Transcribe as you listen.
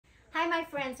my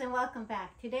friends, and welcome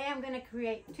back. Today I'm going to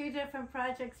create two different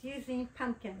projects using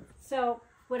pumpkins. So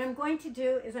what I'm going to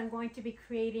do is I'm going to be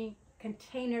creating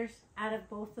containers out of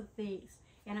both of these,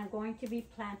 and I'm going to be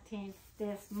planting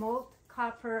this molten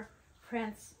copper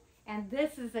prince, and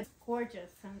this is a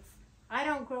gorgeous. Since I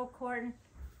don't grow corn,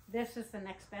 this is the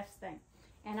next best thing.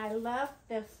 And I love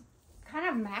this kind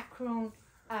of macaroon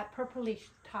purplish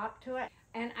top to it,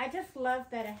 and I just love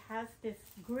that it has this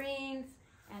greens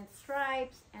and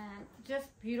stripes and just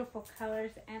beautiful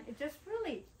colors, and it just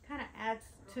really kind of adds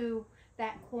to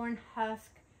that corn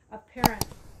husk appearance.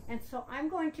 And so I'm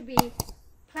going to be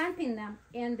planting them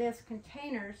in these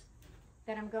containers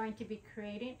that I'm going to be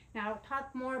creating. Now I'll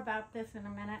talk more about this in a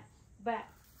minute, but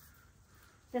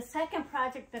the second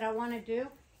project that I want to do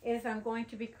is I'm going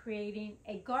to be creating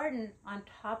a garden on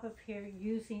top of here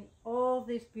using all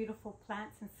these beautiful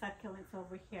plants and succulents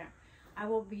over here. I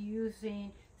will be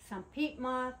using some peat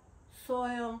moss,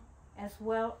 soil, as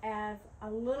well as a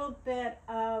little bit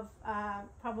of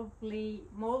probably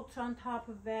mulch on top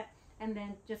of it, and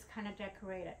then just kind of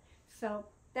decorate it. So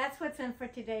that's what's in for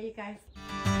today, you guys.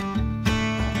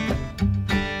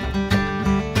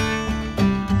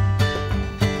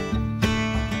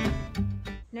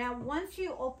 Now, once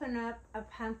you open up a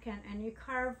pumpkin and you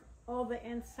carve all the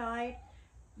inside,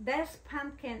 this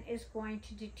pumpkin is going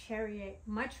to deteriorate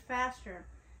much faster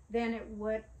than it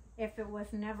would if it was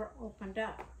never opened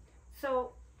up.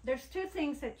 So there's two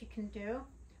things that you can do.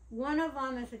 One of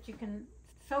them is that you can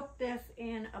soak this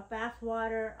in a bath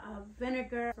water,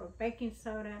 vinegar or baking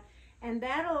soda, and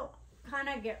that'll kind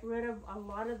of get rid of a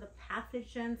lot of the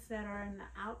pathogens that are in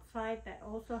the outside that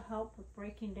also help with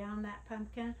breaking down that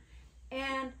pumpkin.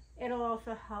 And it'll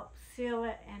also help seal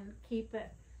it and keep it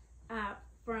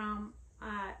from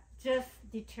just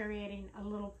deteriorating a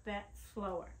little bit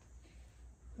slower.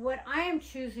 What I am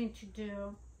choosing to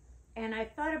do, and I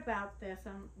thought about this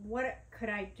on what could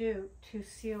I do to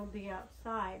seal the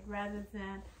outside rather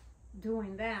than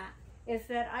doing that, is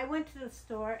that I went to the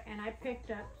store and I picked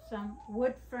up some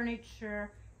wood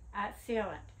furniture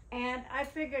sealant. And I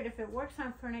figured if it works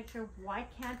on furniture, why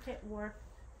can't it work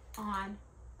on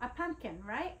a pumpkin,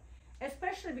 right?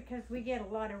 Especially because we get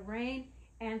a lot of rain,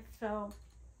 and so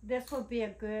this will be a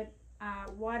good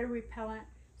water repellent.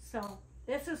 So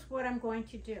this is what I'm going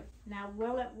to do. Now,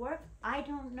 will it work? I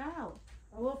don't know.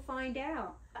 We'll find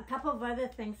out. A couple of other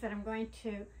things that I'm going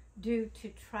to do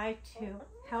to try to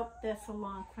help this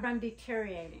along from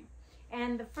deteriorating.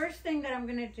 And the first thing that I'm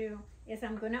going to do is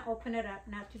I'm going to open it up.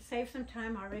 Now, to save some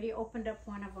time, I already opened up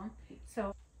one of them.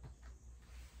 So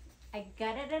I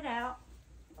gutted it out,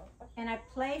 and I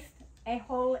placed a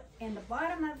hole in the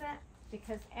bottom of it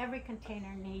because every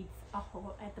container needs a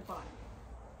hole at the bottom.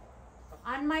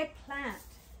 On my plant,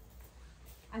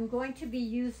 I'm going to be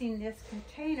using this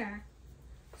container,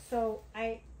 so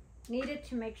I needed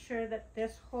to make sure that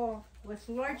this hole was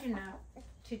large enough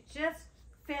to just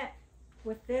fit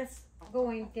with this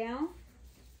going down,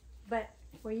 but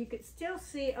where you could still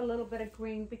see a little bit of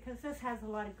green, because this has a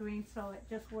lot of green, so it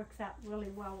just works out really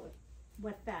well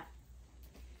with that.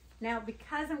 Now,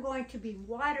 because I'm going to be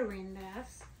watering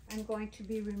this, I'm going to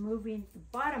be removing the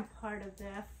bottom part of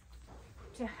this.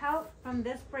 To help from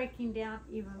this breaking down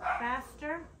even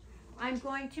faster, I'm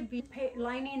going to be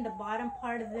lining the bottom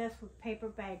part of this with paper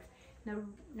bags.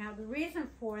 Now the reason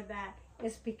for that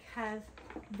is because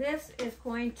this is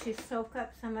going to soak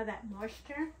up some of that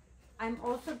moisture. I'm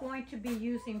also going to be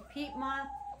using peat moss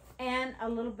and a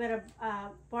little bit of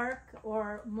bark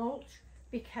or mulch,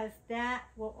 because that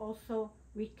will also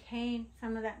retain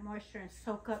some of that moisture and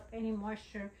soak up any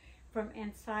moisture from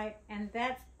inside, and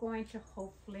that's going to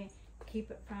hopefully keep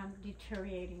it from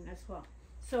deteriorating as well.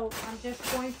 So I'm just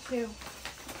going to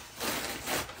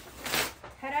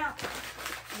cut out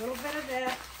a little bit of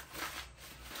this,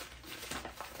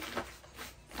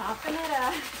 soften it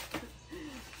up,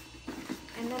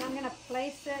 and then I'm going to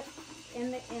place it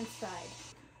in the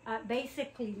inside.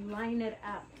 Basically line it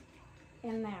up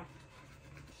in there,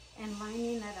 and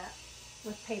lining it up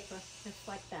with paper, just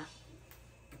like that.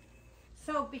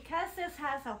 So because this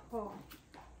has a hole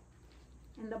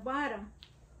in the bottom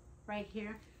right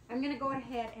here, I'm going to go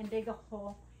ahead and dig a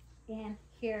hole in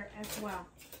here as well.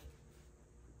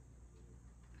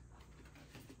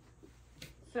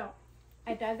 So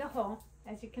I dug a hole,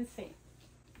 as you can see.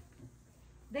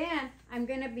 Then I'm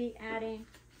going to be adding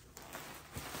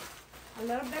a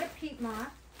little bit of peat moss,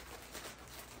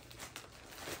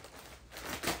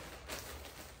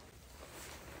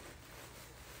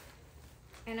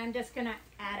 and I'm just going to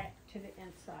add it to the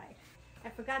inside. I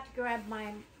forgot to grab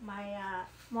my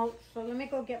mulch, so let me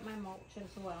go get my mulch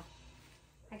as well.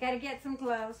 I got to get some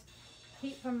gloves,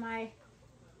 keep from my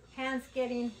Hands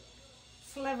getting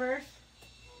slivers.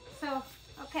 So,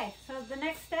 okay, so the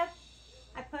next step,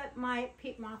 I put my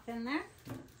peat moth in there.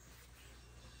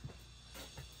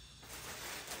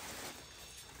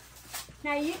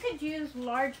 Now you could use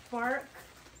large bark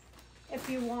if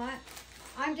you want.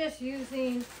 I'm just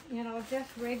using, you know, just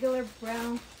regular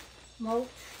brown mulch.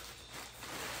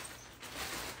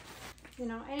 You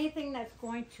know, anything that's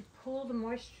going to pull the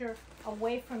moisture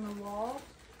away from the walls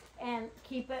and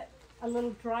keep it a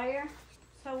little drier.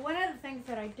 So one of the things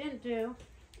that I didn't do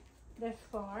this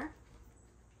far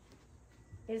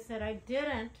is that I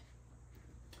didn't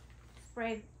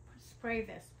spray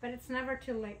this, but it's never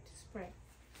too late to spray.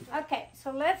 Okay,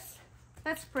 so let's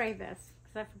spray this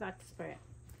because I forgot to spray it.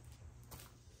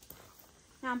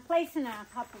 Now I'm placing a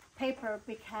cup of paper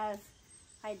because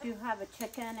I do have a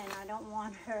chicken and I don't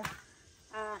want her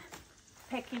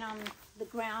picking on the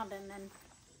ground and then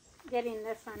getting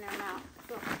this on her mouth.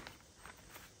 So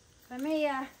let me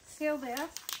seal this.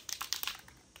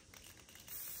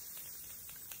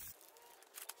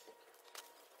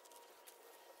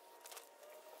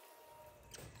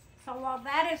 So while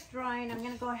that is drying, I'm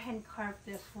going to go ahead and carve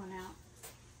this one out.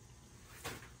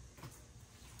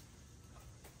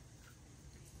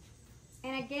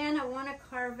 And again, I want to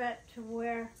carve it to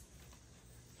where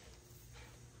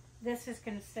this is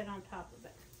going to sit on top of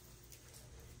it.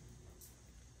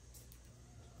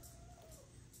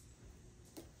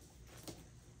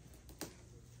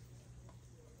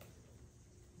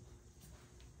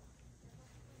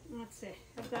 Let's see.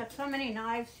 I've got so many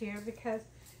knives here because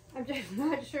I'm just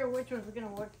not sure which ones are going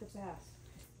to work the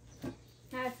best.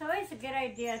 Now, it's always a good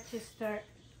idea to start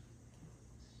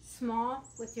small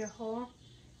with your hole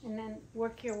and then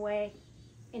work your way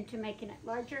into making it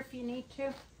larger if you need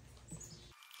to.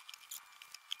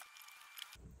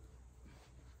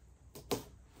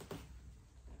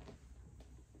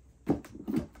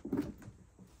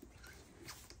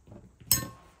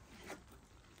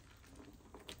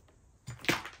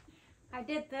 I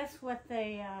did this with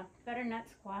a butternut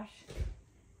squash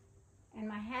and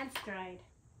my hands dried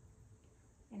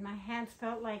and my hands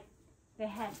felt like they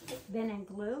had been in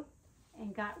glue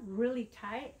and got really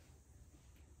tight.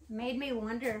 Made me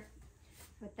wonder,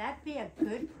 would that be a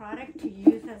good product to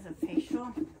use as a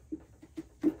facial?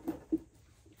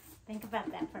 Think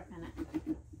about that for a minute.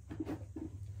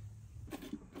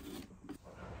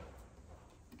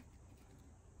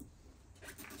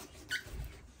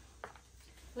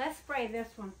 Let's spray this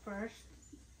one first,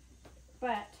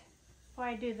 but before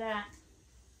I do that,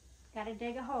 gotta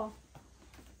dig a hole.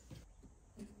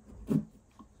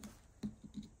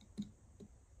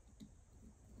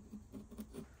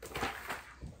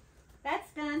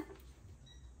 That's done.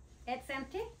 It's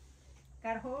empty.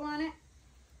 Got a hole on it.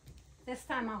 This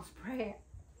time I'll spray it.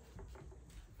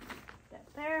 That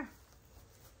there.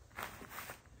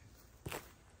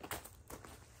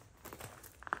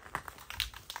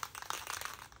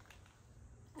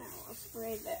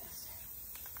 Spray this.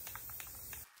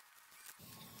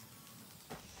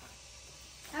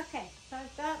 Okay, so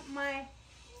I've got my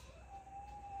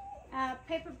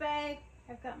paper bag,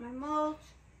 I've got my mulch.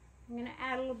 I'm going to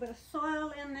add a little bit of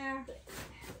soil in there.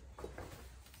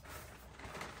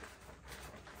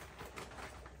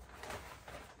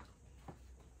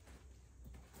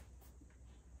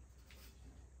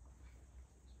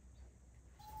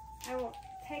 I will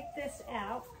take this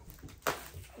out.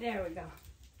 There we go.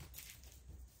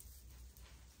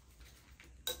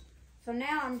 So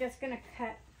now I'm just going to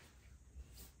cut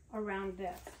around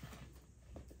this.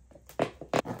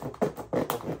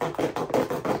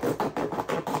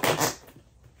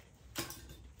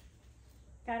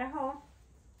 Got a hole.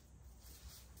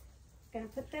 Going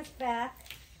to put this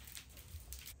back.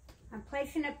 I'm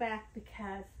placing it back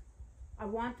because I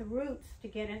want the roots to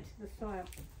get into the soil.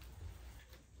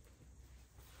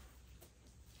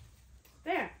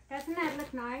 There, doesn't that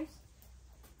look nice?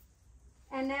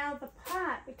 And now the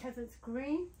pot, because it's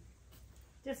green,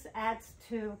 just adds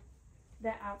to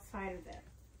the outside of it.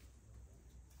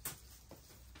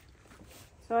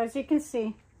 So as you can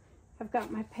see, I've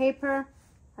got my paper,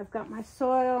 I've got my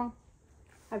soil,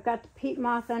 I've got the peat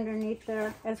moth underneath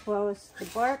there, as well as the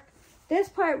bark. This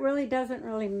part really doesn't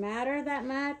really matter that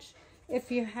much if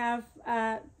you have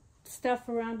stuff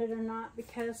around it or not,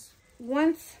 because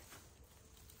once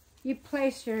you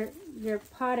place your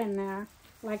pot in there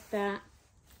like that,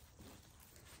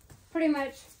 pretty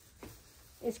much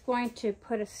it's going to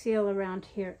put a seal around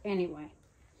here anyway.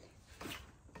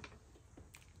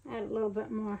 Add a little bit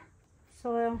more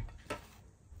soil.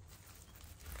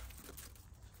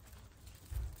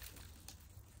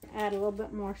 Add a little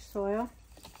bit more soil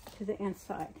to the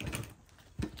inside.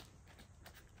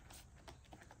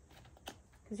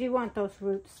 because you want those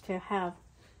roots to have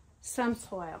some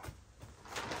soil.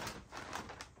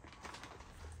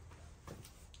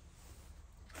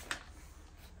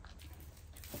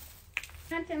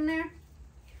 In there.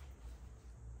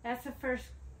 That's the first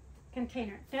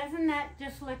container. Doesn't that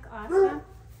just look awesome?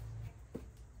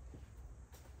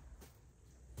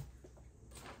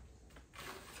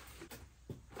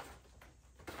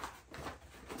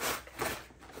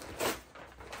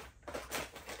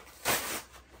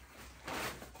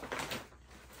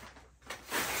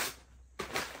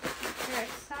 Very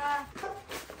soft.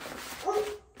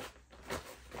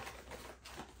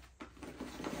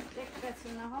 Stick this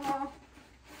in the hole.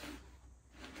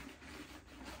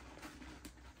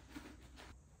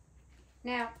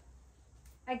 Now,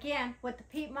 again, what the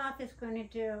peat moth is going to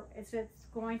do is it's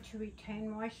going to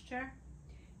retain moisture.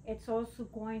 It's also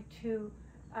going to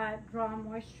draw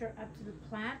moisture up to the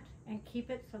plant and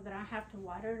keep it so that I have to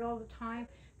water it all the time,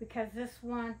 because this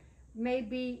one may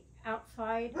be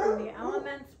outside in the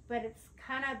elements, but it's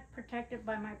kind of protected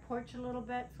by my porch a little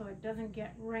bit so it doesn't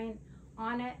get rain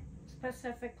on it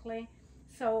specifically.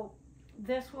 So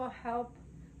this will help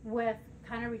with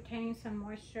kind of retaining some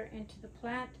moisture into the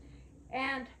plant.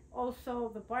 And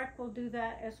also the bark will do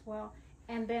that as well.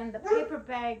 And then the paper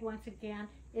bag, once again,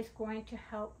 is going to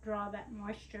help draw that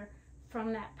moisture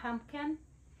from that pumpkin.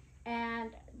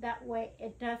 And that way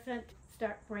it doesn't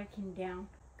start breaking down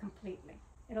completely.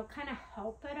 It'll kind of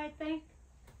help it, I think.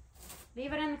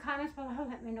 Leave it in the comments below.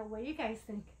 Let me know what you guys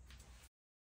think.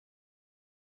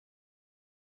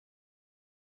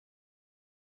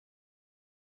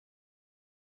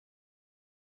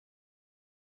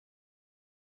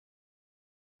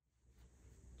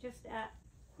 Just add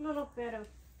a little bit of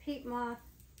peat moss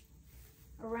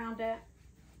around it,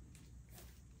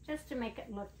 just to make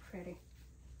it look pretty.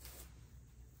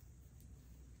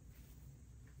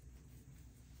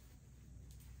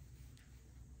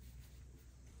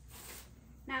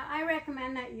 Now I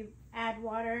recommend that you add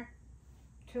water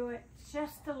to it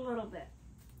just a little bit.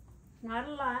 Not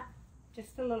a lot,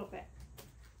 just a little bit.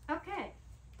 Okay.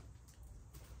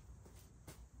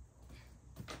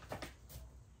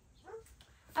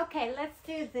 Okay, let's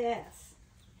do this.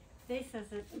 This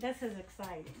is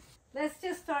exciting. Let's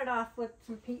just start off with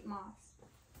some peat moss.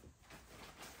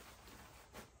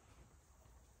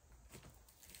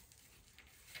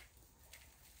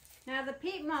 Now the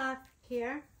peat moss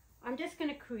here, I'm just going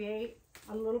to create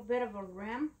a little bit of a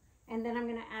rim, and then I'm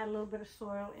going to add a little bit of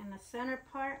soil in the center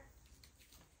part.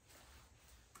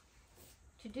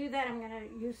 To do that, I'm going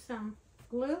to use some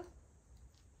glue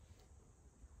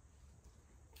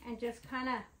and just kind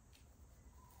of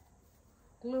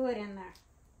glue it in there.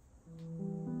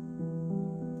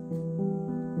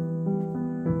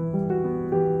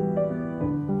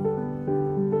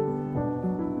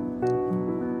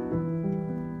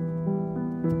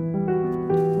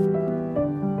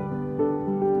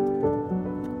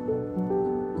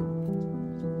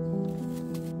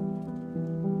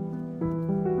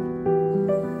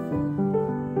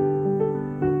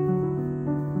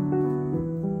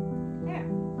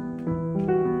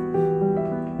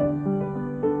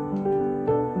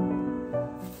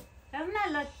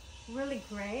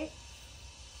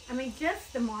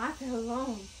 Just the moth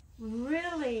alone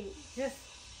really just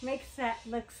makes that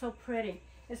look so pretty,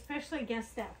 especially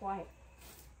against that white.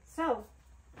 So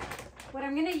what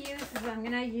I'm going to use is I'm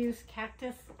going to use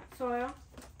cactus soil.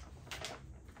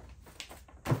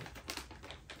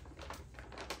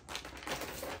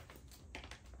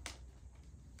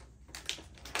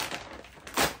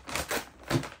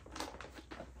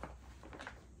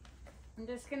 I'm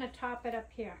just going to top it up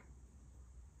here.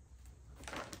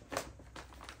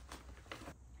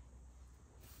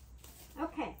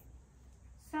 Okay,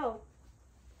 so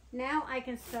now I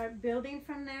can start building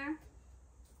from there. I'm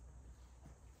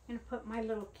going to put my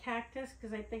little cactus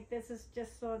because I think this is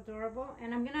just so adorable.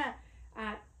 And I'm going to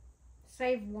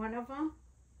save one of them.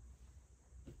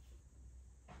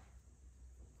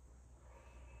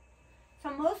 So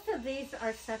most of these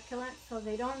are succulent, so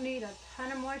they don't need a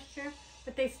ton of moisture,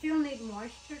 but they still need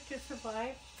moisture to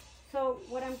survive. So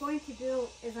what I'm going to do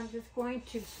is I'm just going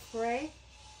to spray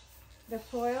the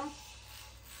soil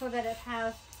so that it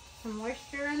has some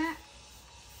moisture in it.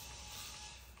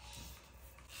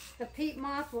 The peat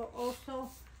moss will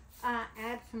also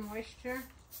add some moisture.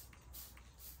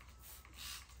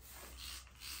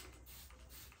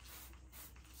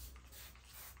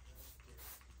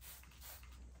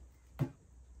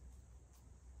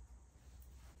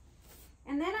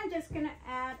 And then I'm just going to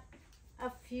add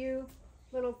a few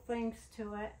little things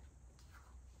to it.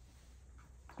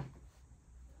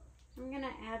 I'm going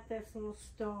to add this little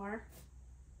star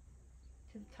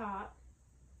to the top.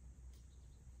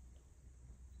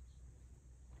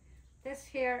 This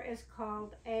here is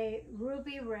called a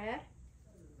ruby red.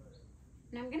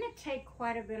 And I'm going to take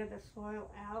quite a bit of the soil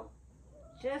out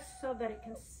just so that it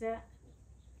can sit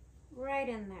right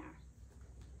in there.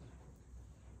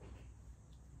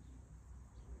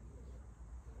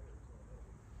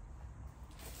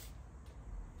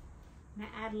 I'm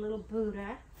going to add a little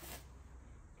Buddha,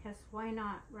 because why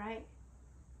not, right?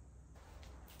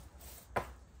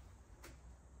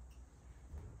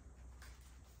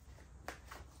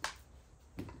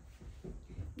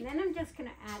 And then I'm just going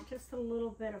to add just a little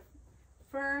bit of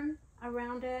fern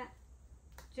around it,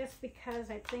 just because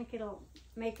I think it'll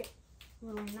make it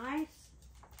really nice.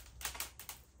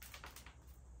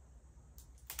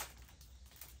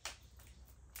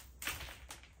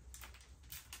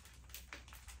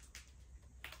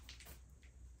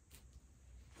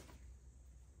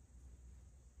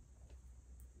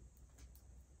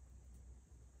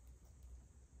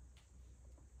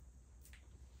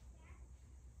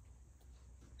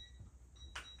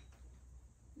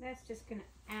 That's just going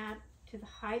to add to the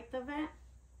height of it.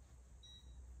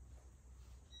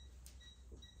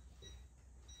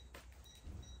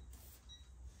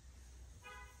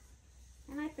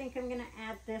 And I think I'm going to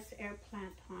add this air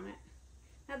plant on it.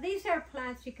 Now these air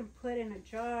plants you can put in a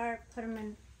jar, put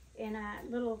them in a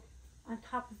little on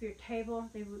top of your table.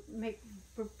 They would make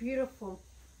for beautiful.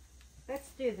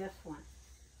 Let's do this one.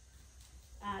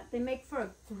 They make for a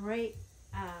great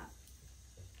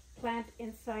plant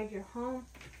inside your home.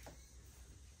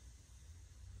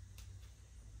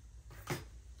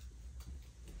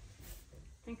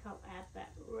 I think I'll add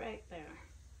that right there,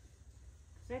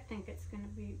 because I think it's going to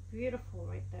be beautiful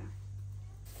right there.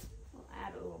 We'll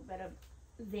add a little bit of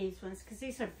these ones because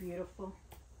these are beautiful.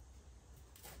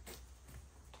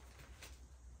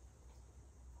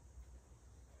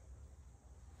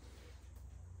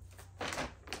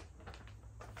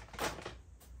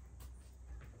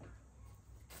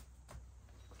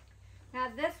 Now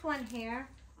this one here,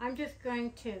 I'm just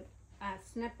going to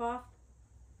snip off,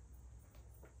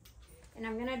 and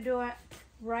I'm going to do it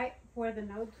right where the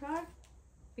nodes are,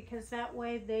 because that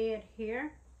way they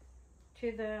adhere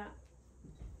to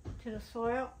the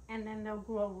soil, and then they'll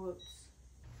grow roots.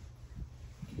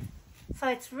 So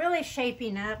it's really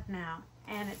shaping up now,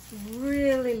 and it's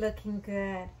really looking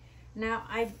good. Now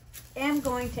I am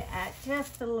going to add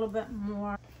just a little bit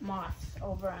more moss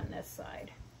over on this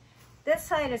side. This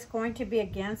side is going to be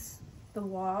against the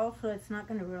wall, so it's not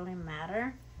going to really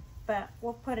matter, but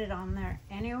we'll put it on there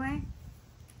anyway.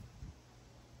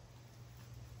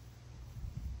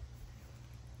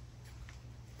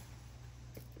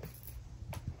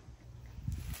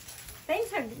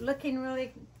 Things are looking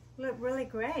really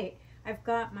great. I've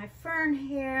got my fern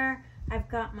here. I've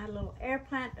got my little air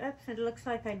plant. Oops, it looks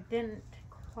like I didn't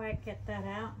quite get that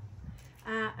out.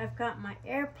 I've got my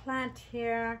air plant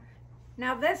here.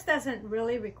 Now this doesn't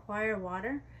really require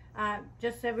water.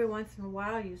 Just every once in a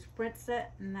while you spritz it,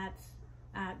 and that's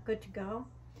good to go.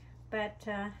 But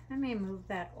let me move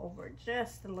that over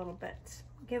just a little bit.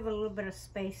 Give it a little bit of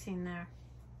spacing there.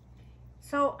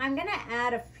 So I'm going to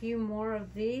add a few more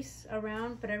of these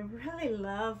around, but I really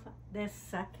love this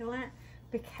succulent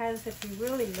because if you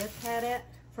really look at it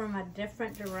from a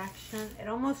different direction, it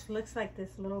almost looks like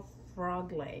this little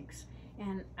frog legs.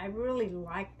 And I really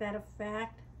like that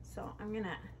effect. So I'm going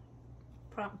to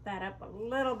prop that up a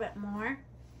little bit more.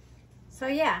 So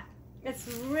yeah, it's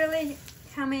really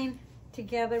coming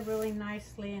together really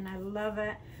nicely, and I love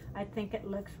it. I think it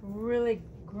looks really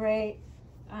great.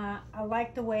 I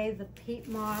like the way the peat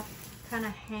moss kind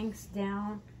of hangs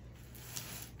down,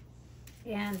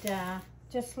 and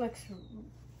just looks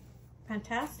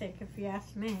fantastic if you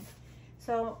ask me.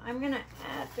 So I'm going to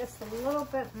add just a little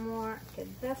bit more to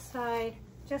this side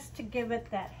just to give it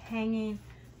that hanging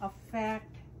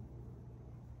effect.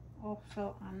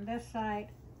 Also on this side.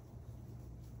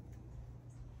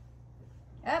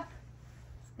 Up,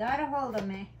 it's got a hold of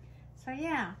me. So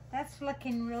yeah, that's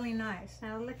looking really nice.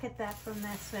 Now look at that from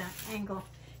this angle,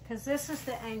 because this is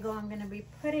the angle I'm going to be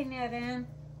putting it in,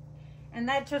 and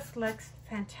that just looks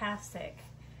fantastic.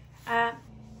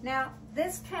 Now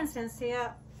this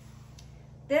Transcentia,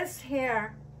 this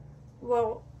hair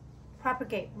will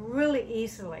propagate really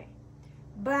easily,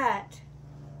 but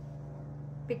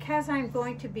because I'm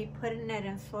going to be putting it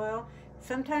in soil,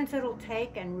 sometimes it'll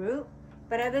take and root,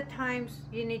 but other times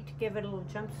you need to give it a little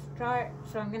jump start.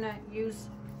 So I'm going to use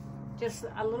just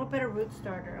a little bit of root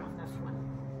starter on this one.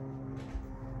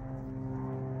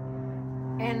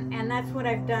 And that's what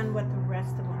I've done with the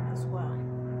rest of them as well.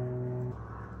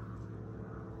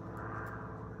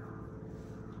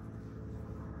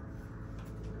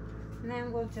 And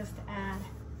then we'll just add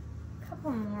a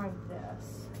couple more of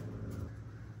this.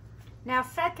 Now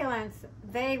succulents,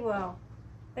 they will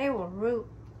root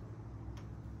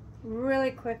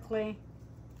really quickly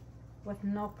with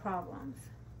no problems.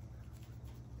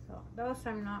 So those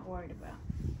I'm not worried about.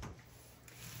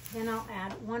 Then I'll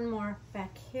add one more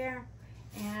back here,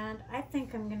 and I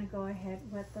think I'm going to go ahead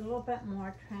with a little bit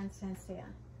more Tradescantia.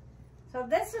 So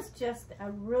this is just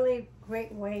a really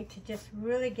great way to just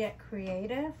really get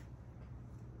creative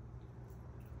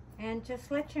and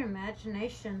just let your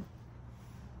imagination,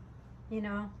 you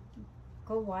know,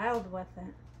 go wild with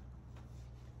it.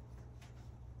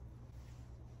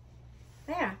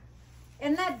 There.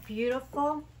 Isn't that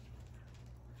beautiful?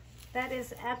 That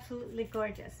is absolutely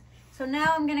gorgeous. So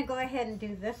now I'm going to go ahead and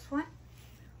do this one.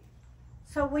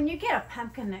 So when you get a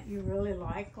pumpkin that you really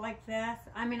like this,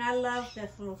 I mean, I love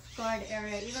this little scarred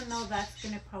area, even though that's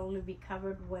going to probably be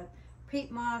covered with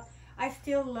peat moss. I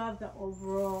still love the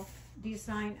overall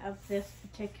design of this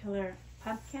particular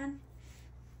pumpkin,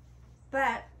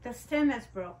 but the stem is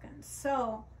broken.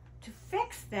 So to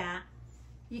fix that,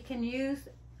 you can use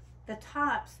the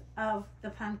tops of the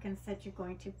pumpkins that you're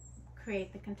going to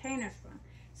create the containers from.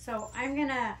 So I'm going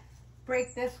to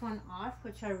break this one off,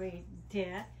 which I already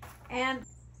did. And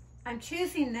I'm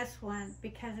choosing this one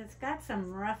because it's got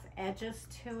some rough edges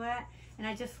to it, and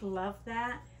I just love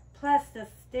that. Plus the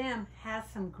stem has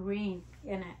some green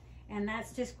in it, and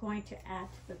that's just going to add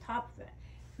to the top of it.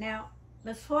 Now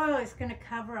the soil is going to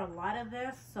cover a lot of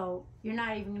this, so you're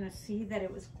not even going to see that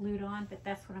it was glued on, but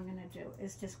that's what I'm going to do,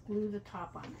 is just glue the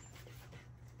top on it.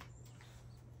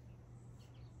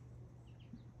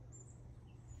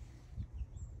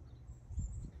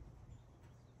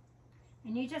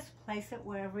 And you just place it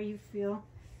wherever you feel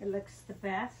it looks the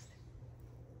best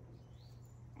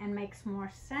and makes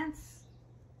more sense.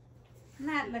 And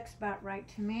that looks about right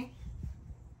to me.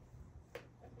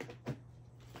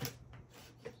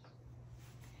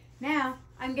 Now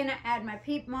I'm going to add my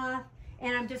peat moss,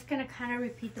 and I'm just going to kind of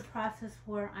repeat the process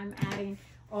where I'm adding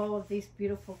all of these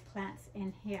beautiful plants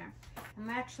in here. I'm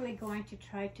actually going to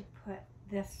try to put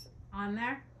this on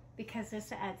there because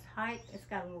this adds height. It's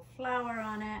got a little flower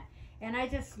on it. And I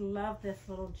just love this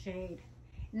little jade.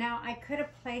 Now I could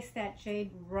have placed that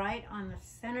jade right on the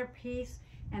centerpiece,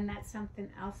 and that's something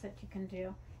else that you can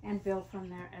do and build from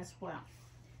there as well,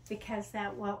 because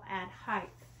that will add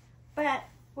height. But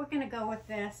we're going to go with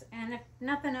this, and if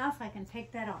nothing else, I can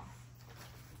take that off.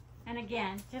 And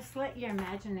again, just let your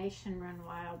imagination run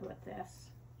wild with this.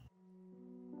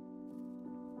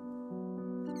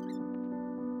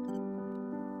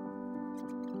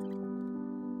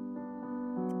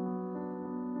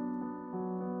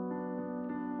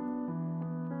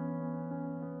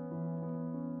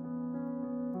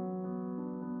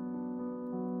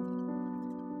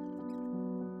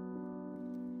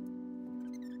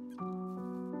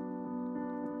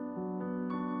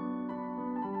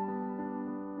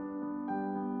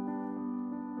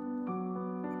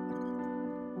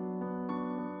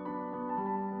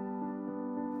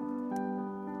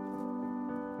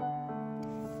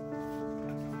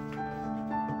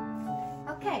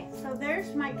 Okay, so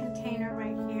there's my container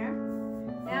right here.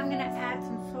 Now I'm going to add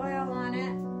some soil on it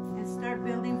and start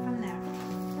building from there.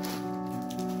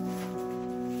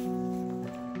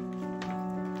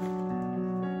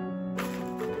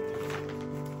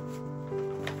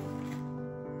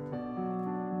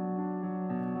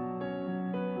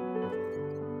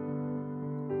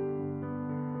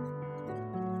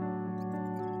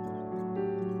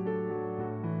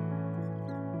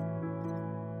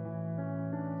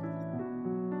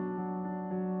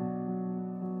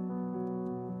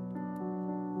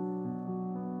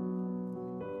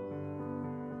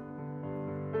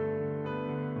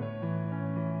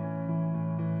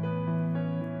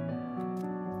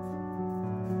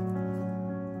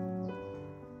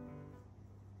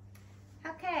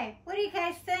 What do you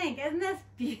guys think? Isn't this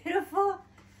beautiful?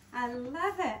 I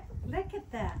love it. Look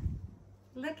at that.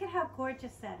 Look at how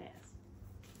gorgeous that is.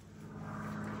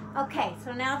 Okay,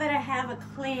 so now that I have a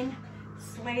clean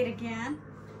slate again,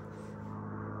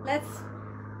 let's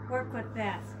work with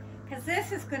this. Because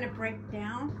this is going to break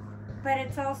down, but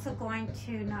it's also going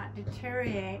to not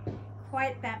deteriorate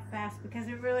quite that fast because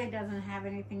it really doesn't have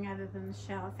anything other than the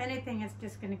shell. If anything, it's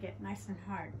just going to get nice and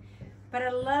hard. But I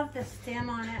love the stem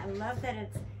on it. I love that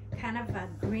it's kind of a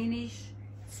greenish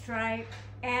stripe,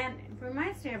 and it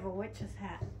reminds me of a witch's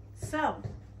hat. So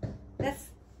let's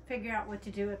figure out what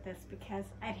to do with this because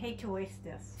I'd hate to waste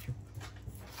this.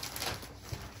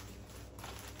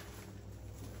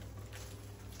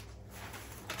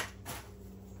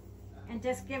 And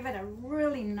just give it a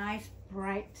really nice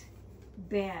bright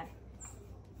bed.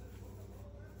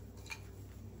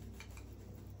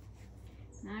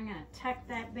 Now I'm going to tuck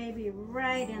that baby maybe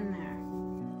right in there.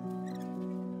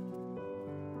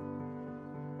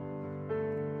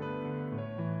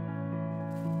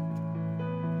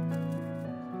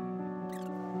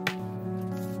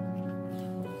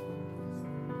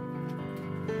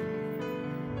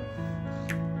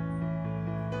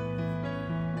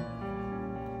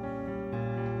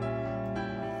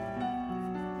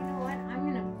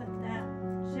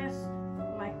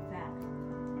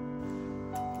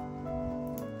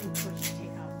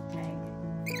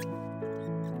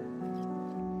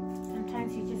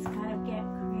 Sometimes you just gotta get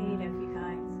creative, you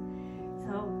guys.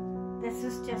 So this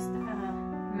is just a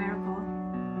marigold.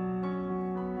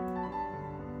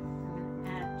 I'm gonna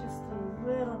add just a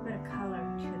little bit of color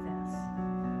to this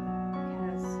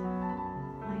because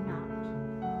why not?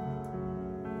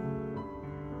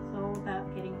 It's all about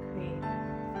getting creative.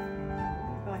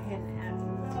 Go ahead and add a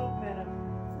little bit of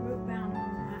root bound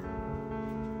on that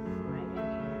right in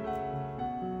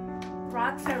here.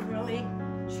 Rocks are really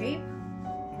cheap.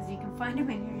 You can find them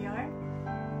in your yard,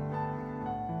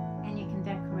 and you can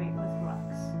decorate with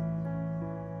rocks.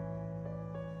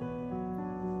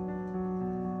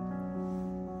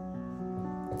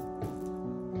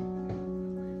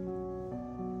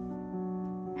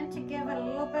 And to give it a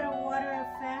little bit of water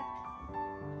effect,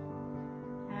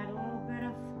 add a little bit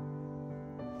of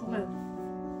glue.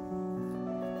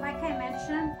 Like I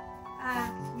mentioned,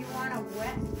 you want to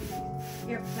wet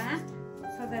your plant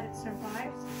so that it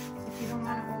survives. If you don't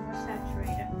want to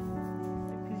oversaturate it,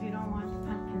 because you don't want the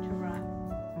pumpkin to rot.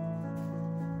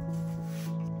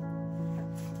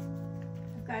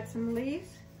 I've got some leaves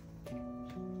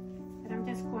that I'm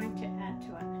just going to add to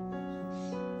it.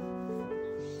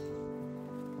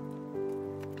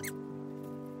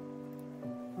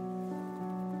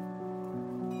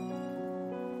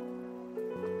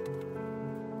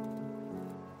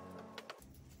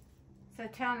 So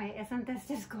tell me, isn't this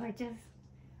just gorgeous?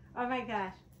 Oh my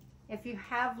gosh. If you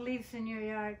have leaves in your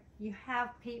yard, you have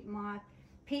peat moth.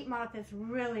 Peat moth is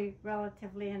really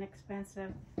relatively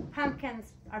inexpensive.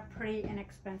 Pumpkins are pretty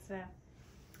inexpensive.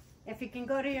 If you can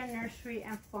go to your nursery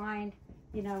and find,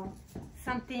 you know,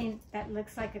 something that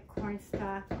looks like a corn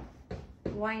stalk,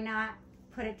 why not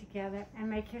put it together and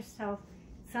make yourself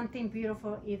something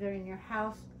beautiful either in your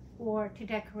house or to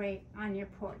decorate on your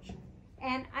porch.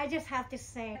 And I just have to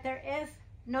say, there is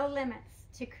no limits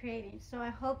to creating. So I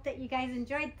hope that you guys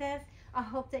enjoyed this. I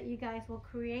hope that you guys will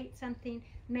create something,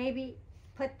 maybe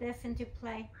put this into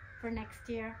play for next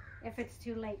year if it's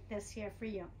too late this year for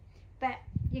you. But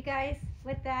you guys,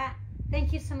 with that,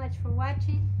 thank you so much for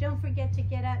watching. Don't forget to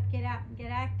get up, get out, and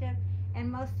get active. And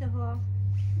most of all,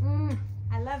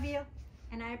 I love you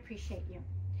and I appreciate you.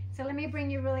 So let me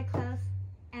bring you really close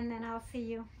and then I'll see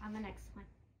you on the next one.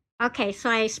 Okay, so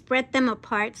I spread them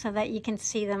apart so that you can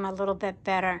see them a little bit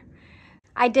better.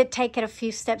 I did take it a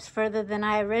few steps further than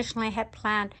I originally had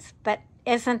planned, but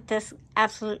isn't this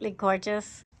absolutely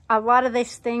gorgeous? A lot of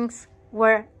these things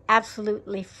were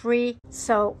absolutely free,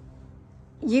 so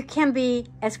you can be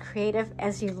as creative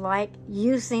as you like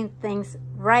using things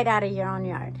right out of your own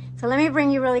yard. So let me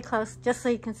bring you really close just so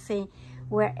you can see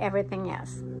where everything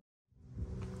is.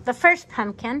 The first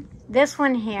pumpkin, this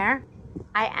one here,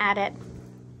 I added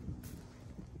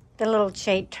the little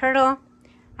jade turtle.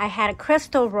 I had a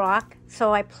crystal rock,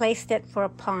 so I placed it for a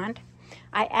pond.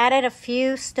 I added a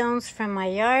few stones from my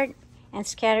yard and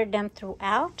scattered them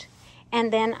throughout.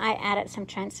 And then I added some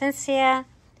Tradescantia,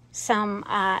 some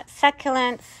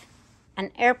succulents,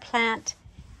 an air plant,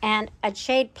 and a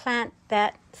jade plant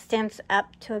that stems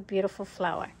up to a beautiful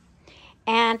flower.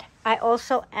 And I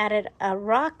also added a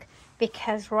rock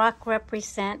because rock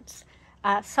represents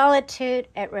solitude,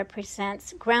 it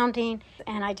represents grounding,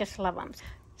 and I just love them.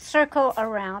 Circle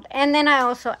around, and then I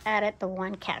also added the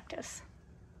one cactus.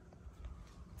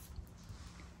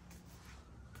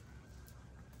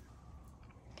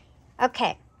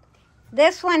 Okay,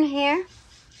 this one here,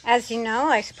 as you know,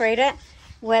 I sprayed it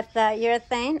with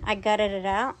urethane. I gutted it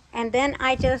out, and then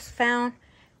I just found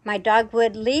my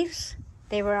dogwood leaves.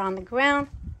 They were on the ground.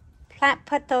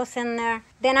 Put those in there.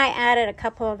 Then I added a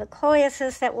couple of the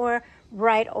coleuses that were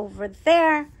right over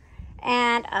there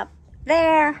and up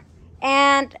there.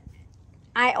 And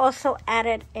I also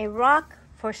added a rock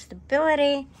for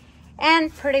stability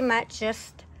and pretty much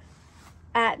just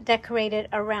decorated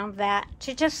around that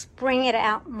to just bring it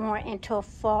out more into a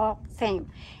fall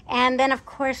theme. And then, of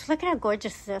course, look at how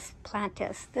gorgeous this plant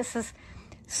is. This is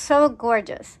so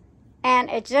gorgeous. And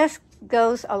it just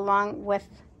goes along with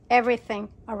everything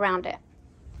around it.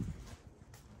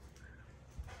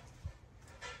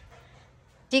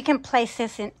 You can place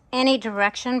this in any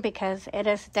direction because it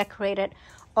is decorated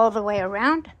all the way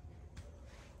around.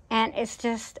 and it's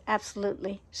just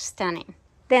absolutely stunning.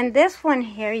 Then this one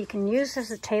here you can use as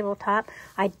a tabletop.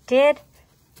 I did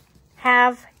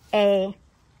have a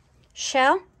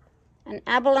shell, an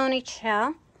abalone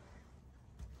shell,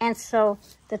 and so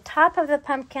the top of the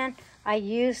pumpkin I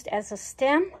used as a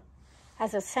stem,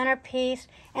 as a centerpiece,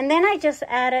 and then I just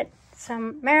added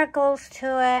some marigolds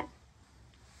to it.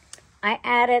 I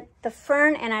added the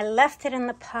fern and I left it in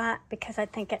the pot because I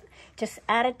think it just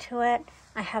added to it.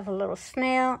 I have a little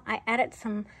snail. I added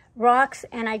some rocks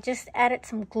and I just added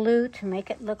some glue to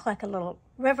make it look like a little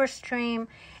river stream,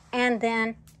 and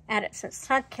then added some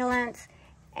succulents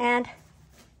and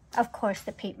of course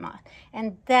the peat moss.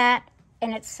 And that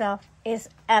in itself is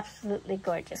absolutely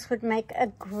gorgeous. Would make a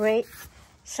great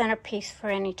centerpiece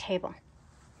for any table.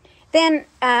 Then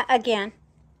again,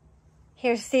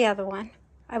 here's the other one.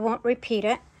 I won't repeat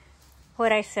it,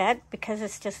 what I said, because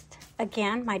it's just,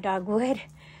 again, my dogwood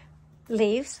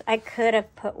leaves. I could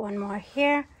have put one more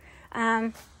here.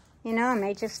 You know, I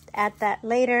may just add that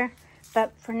later.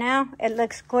 But for now, it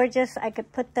looks gorgeous. I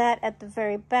could put that at the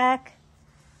very back.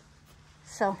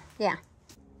 So, yeah.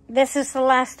 This is the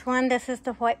last one. This is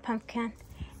the white pumpkin.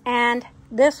 And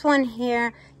this one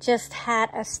here just had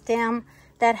a stem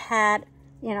that had,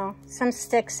 you know, some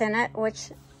sticks in it,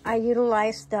 which I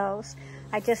utilized those.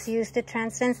 I just used the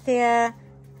Tradescantia,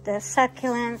 the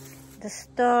succulent, the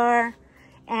star,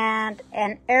 and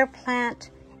an air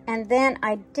plant. And then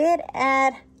I did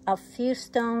add a few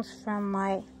stones from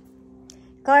my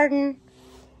garden,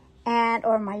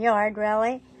 or my yard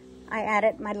really. I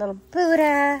added my little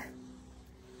Buddha,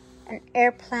 an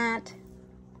air plant,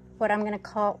 what I'm going to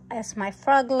call as my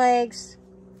frog legs,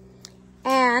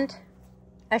 and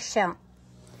a shell.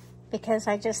 Because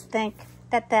I just think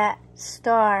that that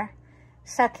star,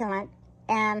 succulent,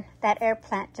 and that air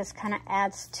plant just kind of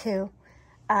adds to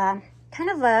kind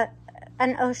of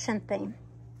an ocean theme.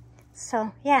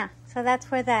 So yeah, so that's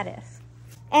where that is.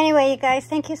 Anyway, you guys,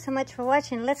 thank you so much for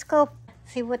watching. Let's go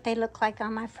see what they look like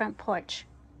on my front porch.